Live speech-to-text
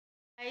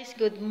Guys,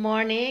 good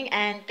morning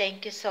and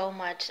thank you so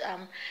much.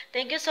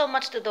 Thank you so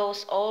much to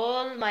those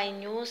all my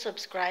new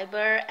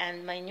subscriber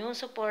and my new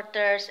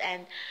supporters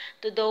and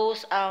to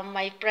those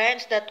my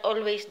friends that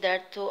always there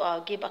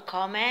to give a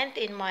comment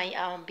in my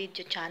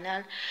video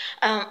channel.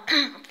 Um,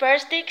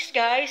 First things,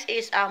 guys,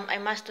 is I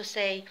must to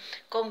say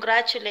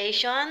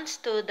congratulations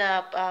to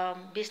the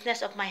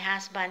business of my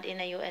husband in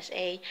the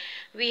USA.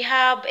 We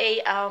have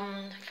a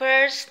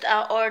first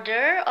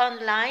order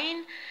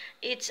online.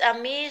 It's a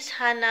Miss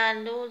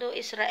Hananulu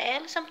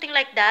Israel, something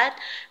like that.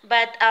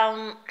 But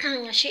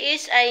she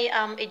is a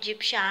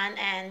Egyptian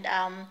and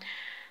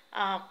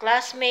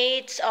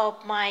classmates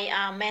of my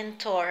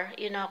mentor.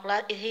 You know,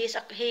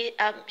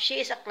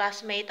 she is a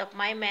classmate of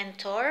my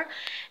mentor,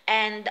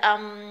 and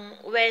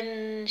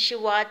when she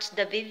watched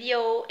the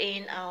video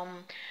in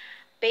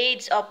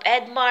page of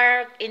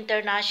Edmark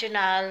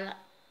International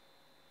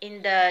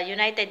in the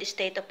United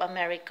States of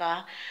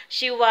America,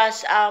 she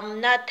was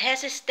not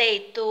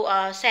hesitate to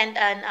send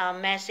an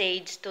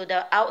message to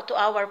the out to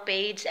our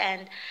page,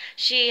 and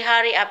she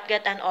hurry up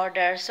get an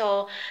order.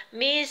 So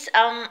Miss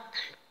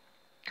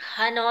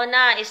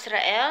Hanona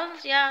Israel,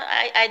 yeah,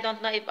 I don't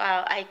know if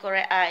I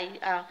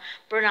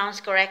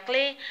pronounce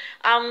correctly.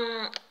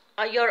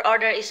 Your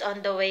order is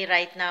on the way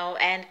right now,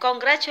 and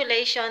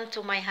congratulations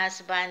to my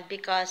husband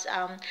because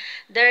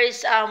there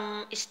is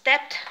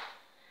step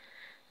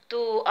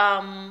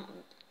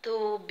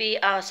to be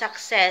a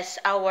success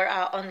our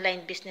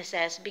online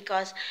businesses,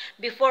 because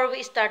before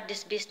we start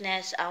this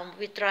business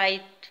we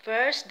tried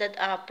first that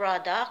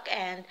product,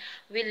 and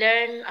we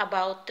learn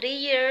about 3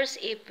 years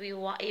if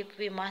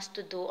we must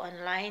to do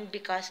online,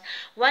 because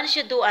once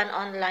you do an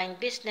online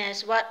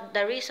business, what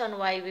the reason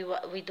why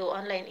we do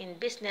online in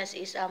business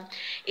is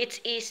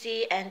it's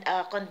easy and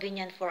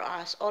convenient for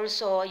us.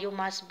 Also, you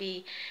must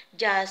be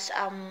just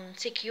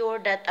secure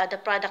that the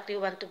product you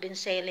want to be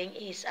selling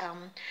is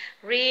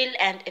real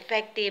and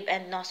effective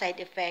and no side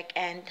effect,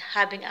 and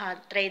having a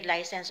trade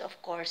license, of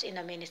course, in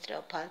the Ministry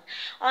of Health.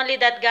 Only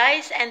that,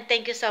 guys, and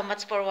thank you so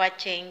much for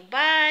watching.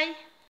 Bye.